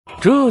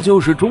这就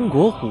是中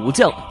国虎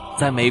将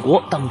在美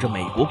国当着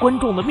美国观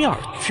众的面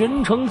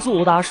全程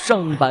坐打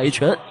上百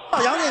拳。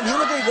杨建平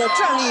的这个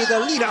战力的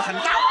力量很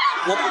大，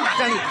我不打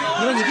战力，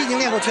因为你毕竟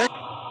练过拳。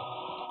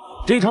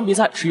这场比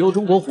赛是由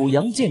中国虎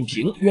杨建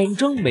平远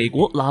征美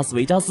国拉斯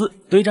维加斯，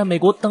对战美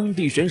国当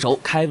地选手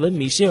凯文·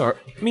米歇尔。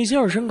米歇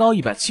尔身高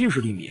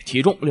170厘米，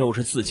体重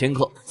64千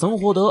克，曾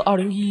获得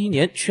2011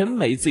年全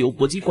美自由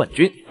搏击冠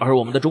军。而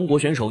我们的中国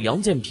选手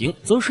杨建平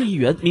则是一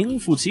员名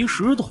副其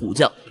实的虎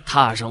将，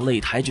踏上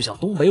擂台就像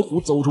东北虎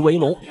走出围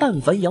笼，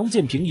但凡杨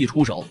建平一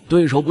出手，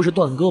对手不是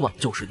断胳膊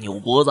就是扭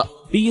脖子，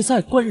比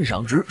赛观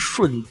赏值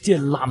瞬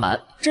间拉满。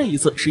这一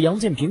次是杨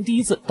建平第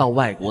一次到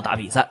外国打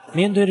比赛，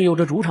面对着有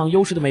着主场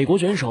优势的美国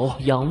选手，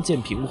杨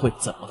建平会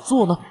怎么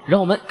做呢？让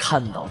我们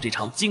看到这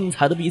场精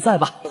彩的比赛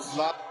吧。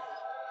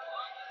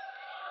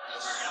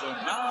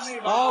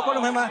好，观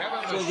众朋友们，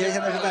这一节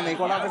现在是在美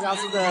国拉斯维加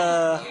斯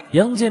的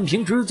杨建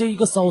平直接一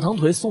个扫堂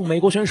腿送美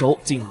国选手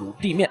进入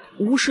地面，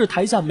无视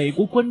台下美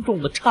国观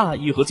众的诧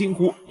异和惊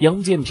呼。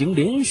杨建平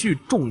连续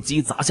重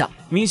击砸下，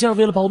米歇尔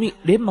为了保命，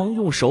连忙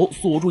用手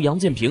锁住杨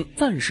建平，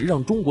暂时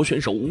让中国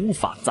选手无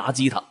法砸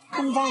击他。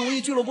东方荣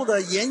誉俱乐部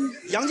的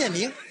杨建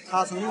平，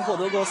他曾经获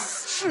得过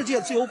世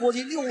界自由搏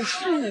击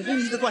65公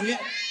斤的冠军，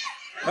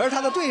而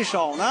他的对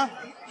手呢，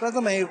来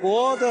自美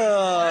国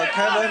的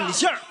凯文·米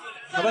歇尔。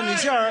凯文·米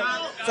歇尔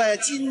在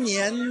今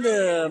年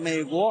的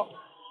美国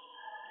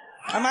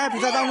MMA 比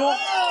赛当中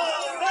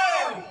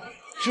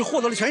是获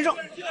得了全胜。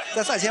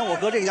在赛前，我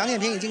和这个杨建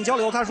平已经交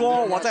流，他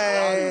说我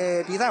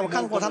在比赛我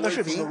看过他的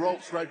视频，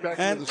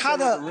他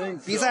的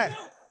比赛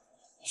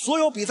所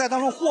有比赛当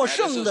中获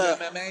胜的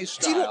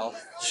记录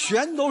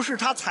全都是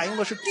他采用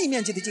的是地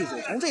面技的技术，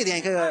从这一点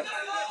也可以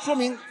说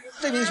明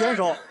这名选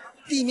手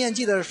地面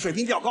技的水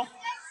平比较高。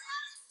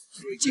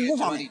进攻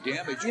方面，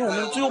因为我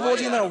们自由搏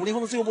击呢，武林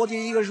风的自由搏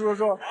击，一个是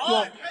说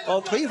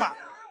用腿法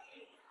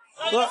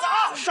和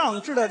上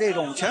肢的这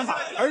种拳法，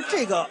而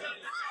这个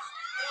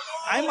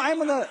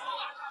MM 的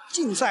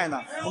竞赛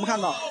呢，我们看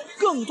到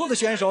更多的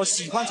选手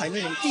喜欢采用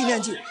这种地面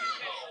技。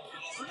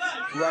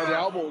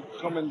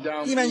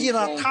地面技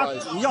呢，它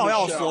主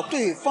要锁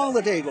对方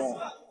的这种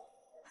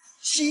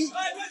膝、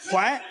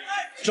踝、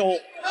肘、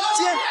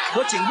肩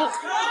和颈部，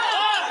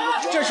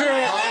这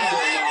是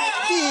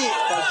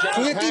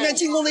属于地面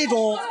进攻的一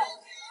种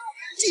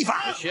技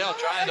法。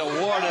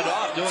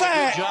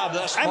在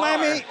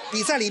MMA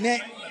比赛里面，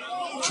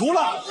除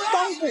了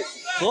裆部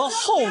和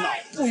后脑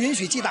不允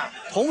许击打，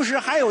同时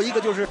还有一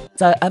个就是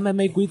在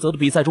MMA 规则的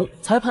比赛中，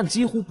裁判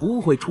几乎不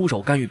会出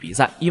手干预比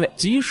赛，因为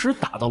即使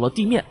打到了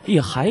地面，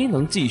也还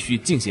能继续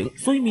进行，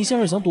所以米歇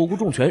尔想躲过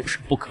重拳是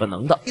不可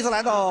能的。第一次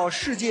来到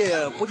世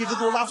界搏击之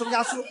都拉斯维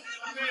加斯，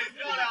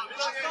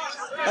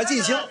来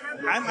进行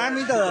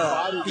MMA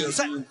的比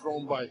赛。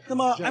那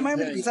么 MMA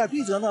的比赛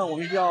规则呢，我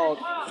们叫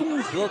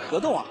综合格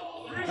斗啊。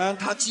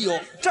它既有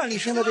站立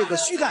身的这个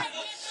躯干，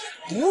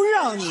不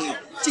让你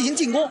进行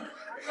进攻，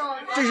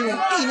这是一种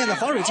地面的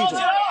防守技术。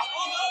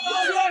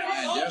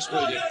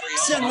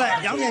现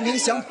在杨建平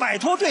想摆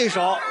脱对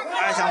手，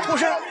想脱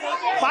身，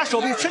把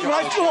手臂伸出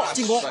来之后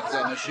进攻。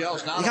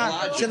你看，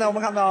现在我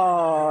们看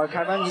到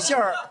凯文·米歇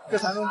尔这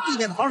采用地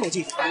面的防守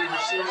技术。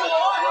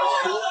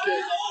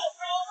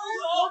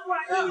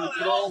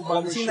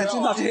我们现在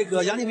听到这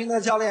个杨建平的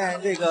教练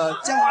这个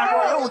江华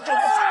说：“要这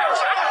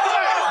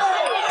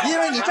因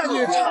为你占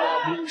据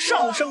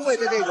上升位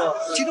的这个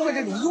其中的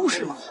这种优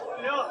势嘛。”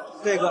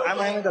这个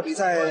MMA 的比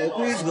赛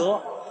规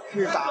则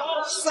是打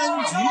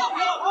3局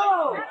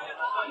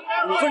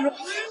5分钟。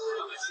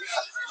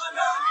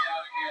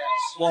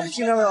我们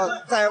听到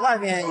在外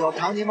面有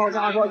唐金炮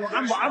家说用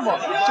安保，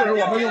这是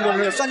我们用的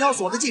是3角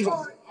锁的技术。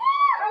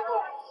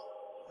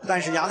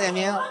但是杨建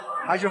平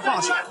还是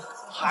放弃，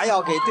还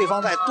要给对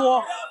方再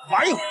多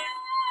玩一会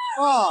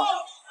儿啊。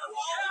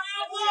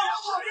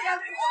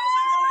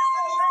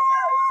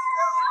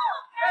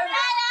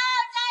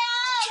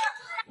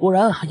果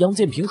然，杨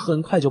建平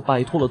很快就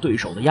摆脱了对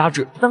手的压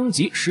制，当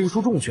即使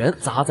出重拳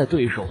砸在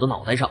对手的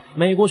脑袋上。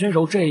美国选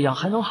手这样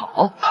还能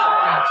好？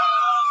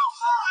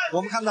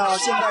我们看到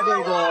现在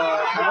这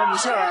个凯文·米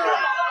歇尔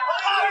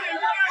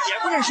也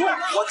不认输，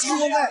我进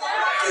攻在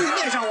地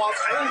面上，我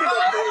采用这个。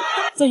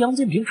在杨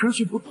建平持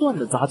续不断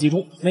的砸击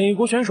中，美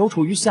国选手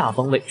处于下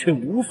风位，却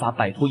无法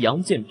摆脱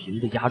杨建平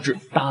的压制，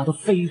打得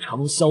非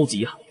常消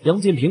极啊！杨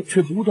建平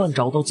却不断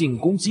找到进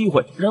攻机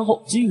会，然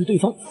后给予对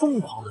方疯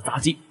狂的砸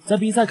击。在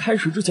比赛开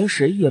始之前，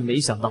谁也没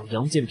想到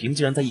杨建平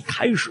竟然在一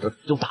开始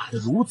就打得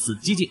如此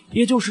激进，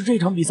也就是这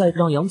场比赛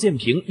让杨建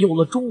平有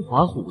了中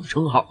华虎的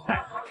称号。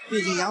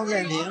毕竟杨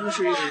建平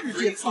是世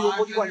界自由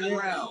搏击冠军，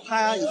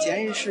他以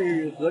前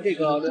是和这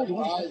个周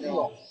总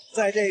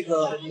在这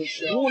个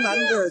湖南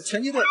的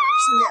拳击队训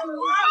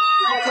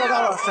练，跳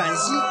到了陕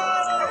西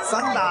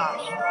散打。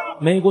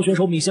美国选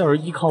手米歇尔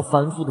依靠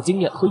反复的经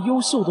验和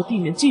优秀的地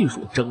面技术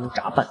挣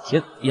扎半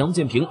天，杨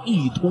建平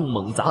一通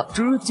猛砸，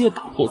直接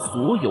打破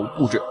所有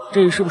布置。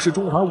这是不是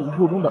中华武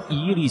术中的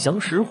一力降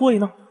十会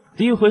呢？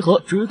第一回合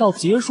直到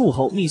结束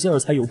后，米歇尔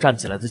才有站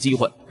起来的机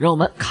会。让我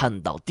们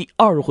看到第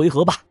二回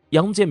合吧。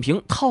杨建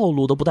平套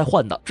路都不带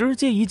换的，直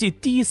接一记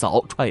低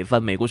扫踹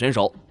翻美国选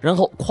手，然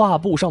后跨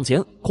步上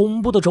前，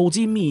恐怖的肘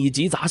击密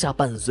集砸下，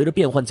伴随着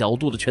变换角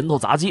度的拳头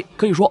砸击，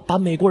可以说把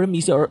美国人米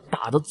歇尔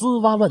打得滋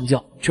哇乱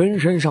叫，全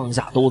身上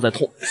下都在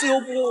痛。自由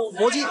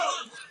搏击，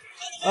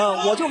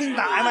我就给你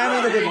打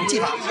MMA 的这种技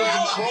法，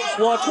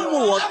我通过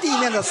我地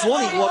面的锁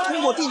拧，我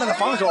通过地面的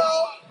防守，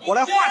我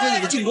来化解你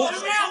的进攻。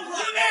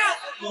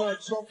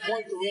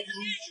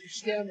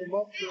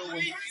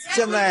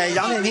现在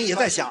杨建平也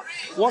在想，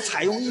我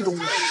采用一种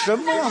什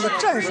么样的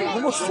战术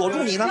能够锁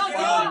住你呢？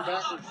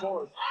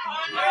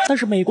但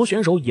是美国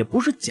选手也不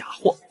是假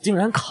货，竟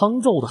然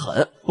抗揍得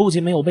很，不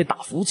仅没有被打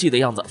服气的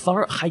样子，反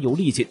而还有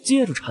力气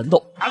接着缠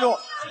斗。拿住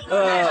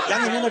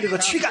杨建平的这个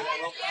躯干，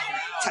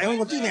采用一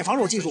个地面防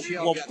守技术，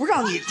我不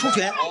让你出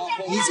拳，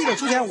你记得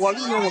出拳，我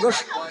利用我的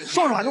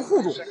双手还能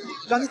护住，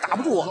让你打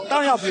不住我。当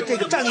然要比这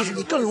个站立时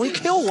你更容易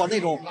KO 我那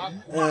种。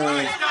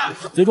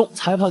最终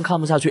裁判看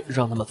不下去，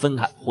让他们分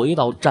开，回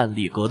到站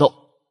立格斗。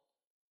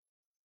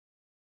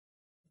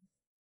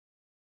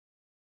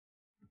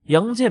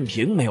杨建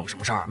平没有什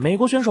么事儿，美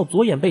国选手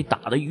左眼被打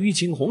得淤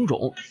青红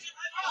肿。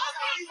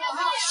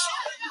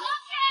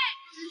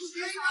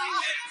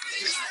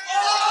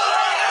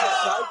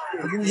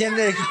今天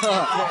这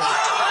个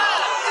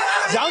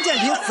杨建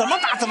平怎么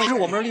打怎么是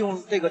我们利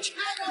用这个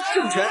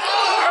正拳，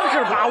而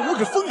是把五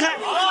指分开，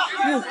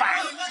用摆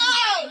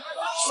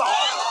扫。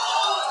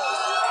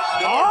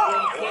好，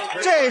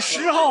这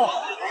时候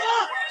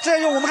这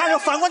用我们看这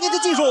反关节的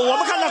技术，我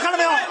们看到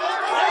没有？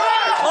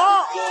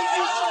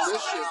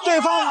对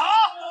方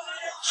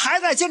还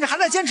在坚持，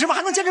吗？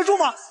还能坚持住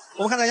吗？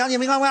我们看到杨建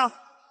平看不看？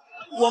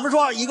我们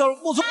说一个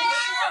木村。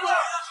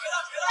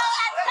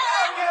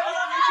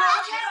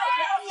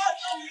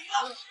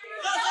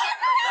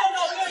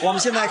我们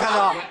现在看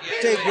到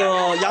这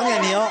个杨建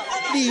平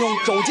利用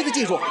肘击的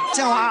技术，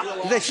江华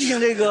你在提醒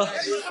这个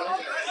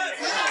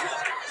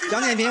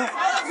杨建平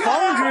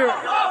防止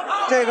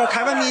这个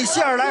凯文米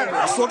歇尔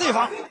来锁对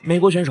方。美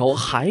国选手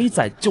还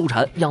在纠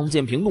缠，杨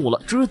建平怒了，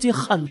直接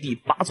旱地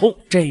拔葱，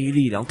这一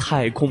力量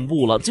太恐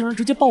怖了，竟然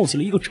直接抱起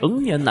了一个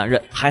成年男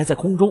人，还在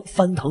空中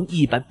翻腾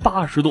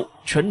180度，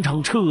全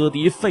场彻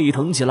底沸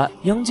腾起来。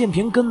杨建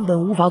平根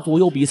本无法左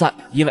右比赛，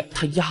因为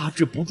他压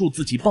制不住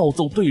自己暴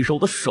揍对手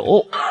的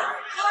手。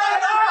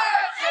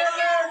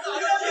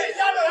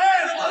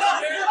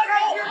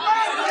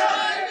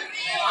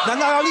难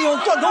道要利用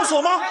断头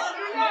锁吗？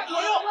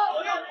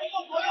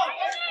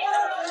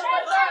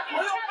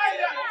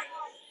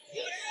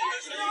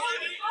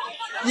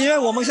因为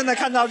我们现在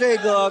看到这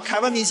个凯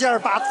文米歇尔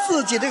把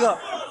自己这个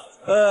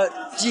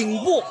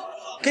颈部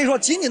可以说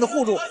紧紧的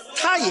护住，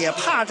他也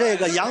怕这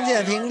个杨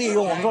建平利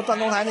用我们说断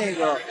头台那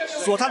个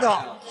锁他的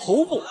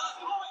喉部。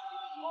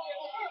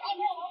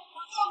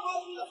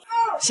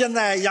现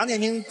在杨建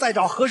平在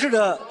找合适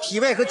的体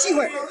位和机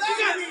会，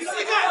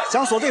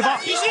想锁对方，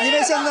因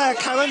为现在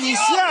凯文米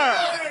歇尔，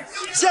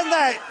现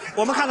在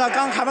我们看到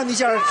刚凯文米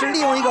歇尔是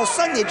利用一个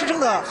3点支撑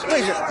的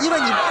位置，因为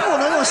你不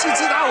能用膝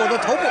击打我的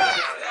头部。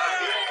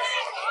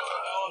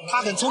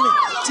他很聪明，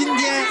今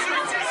天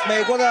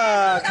美国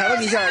的凯文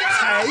米歇尔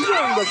采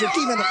用的是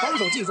地面的防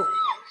守技术，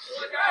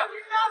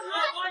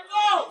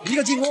一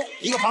个进攻，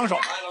一个防守，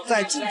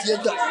在今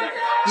天的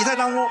比赛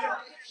当中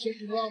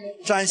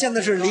展现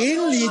的是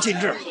淋漓尽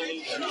致。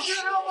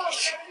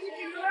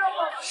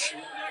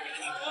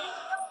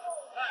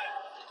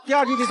第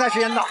二局比赛时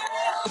间到。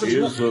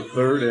 Here's the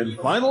third and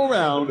final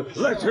round.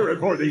 Let's hear it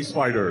for these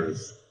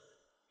fighters.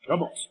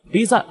 Come on.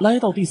 比赛来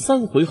到第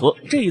3回合，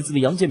这一次的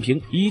杨建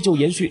平依旧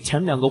延续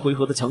前2个回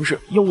合的强势，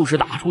又是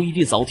打出一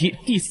记扫踢，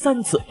第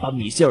3次把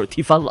米歇尔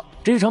踢翻了。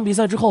这场比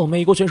赛之后，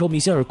美国选手米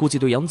歇尔估计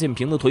对杨建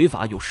平的腿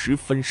法有十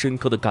分深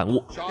刻的感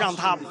悟，让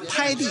他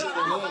拍地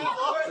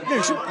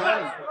认输。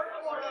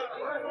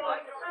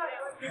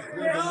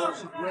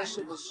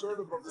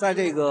在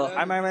这个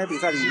MMA 比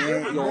赛里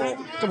面有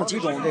这么几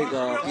种这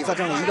个比赛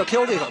阵容，一个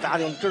KO 对手大家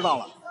就知道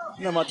了，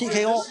那么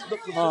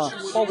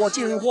TKO 包括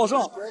尽力获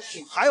胜，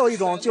还有一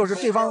种就是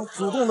对方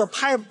主动的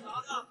拍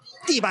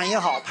地板也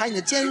好，拍你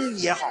的肩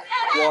也好，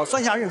我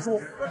3下认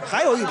输。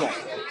还有一种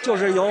就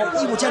是由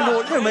义务监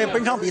督认为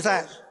本场比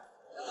赛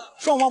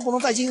双方不能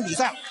再进行比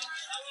赛了，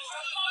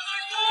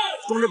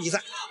终止比赛。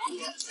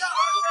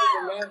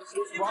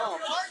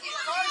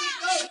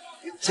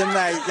现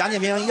在杨建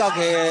平要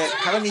给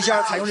凯文米歇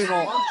尔采用这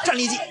种站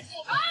立技。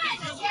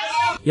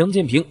杨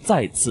建平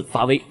再次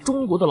发威，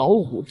中国的老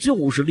虎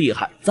就是厉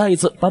害，再一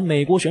次把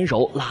美国选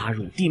手拉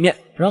入地面，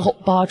然后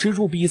把持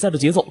住比赛的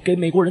节奏，给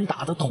美国人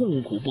打得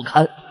痛苦不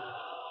堪。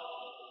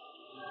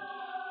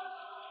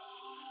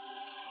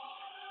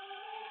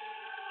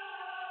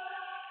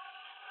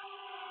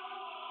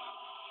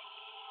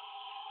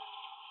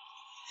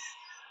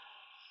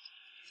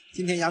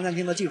今天杨建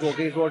平的技术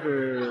可以说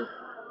是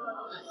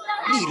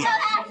力量，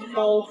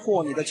包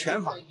括你的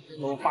拳法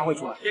都发挥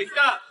出来，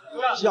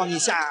需要你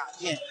下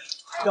面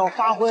要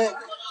发挥。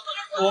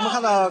我们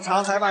看到场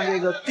上裁判这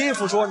个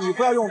Diff 说，你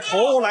不要用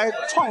头来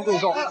创对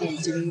手，用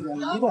进行一种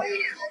移动。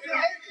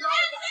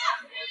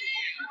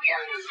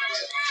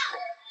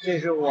这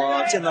是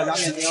我见到杨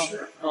建平，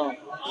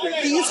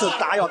第一次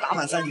要打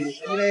满3局，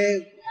因为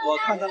我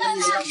看他们那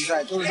几场比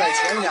赛都是在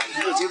前2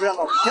局就结束战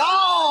斗，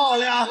漂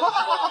亮，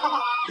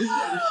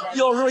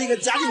又是一个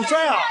夹颈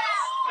摔啊！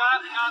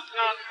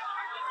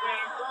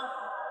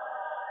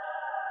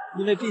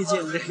因为毕竟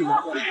这个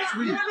杨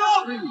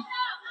建平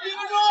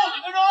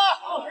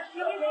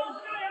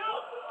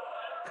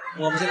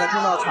我们现在听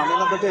到场边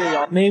的队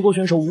友，美国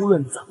选手无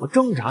论怎么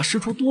挣扎，使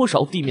出多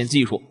少地面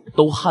技术，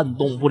都撼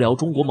动不了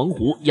中国猛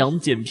虎杨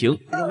建平。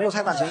已经没有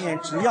太大悬念，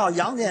只要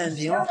杨建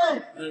平，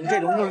这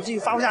种就是继续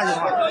发挥下去的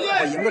话，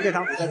会赢得这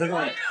场比赛的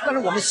胜利。但是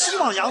我们希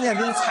望杨建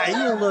平采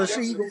用的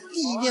是一种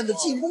地面的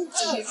进攻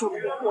技术的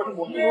一个过程，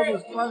我们说是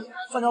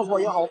三角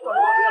锁也好，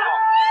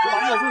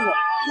防守动作，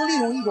就利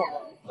用一种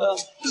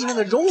地面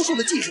的柔术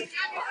的技术，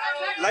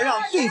来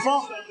让对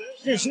方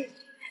认输，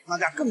那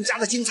这样更加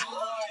的精彩，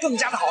更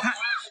加的好看。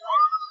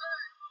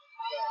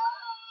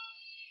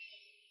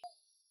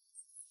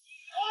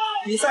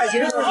比赛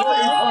结束，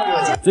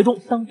最终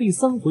当第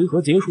3回合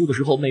结束的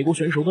时候，美国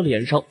选手的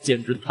脸上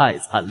简直太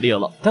惨烈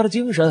了，他的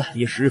精神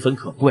也十分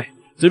可贵。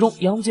最终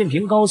杨建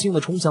平高兴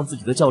地冲向自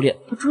己的教练，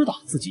他知道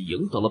自己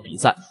赢得了比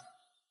赛。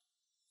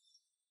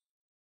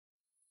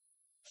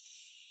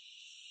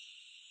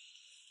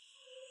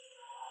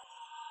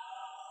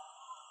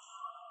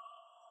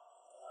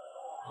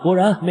果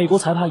然美国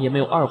裁判也没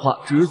有二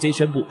话，直接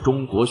宣布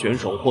中国选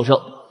手获胜。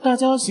大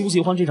家喜不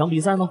喜欢这场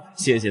比赛呢？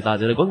谢谢大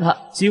家的观看，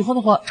喜欢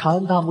的话长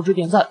按大拇指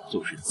点赞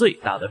就是最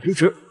大的支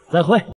持。再会。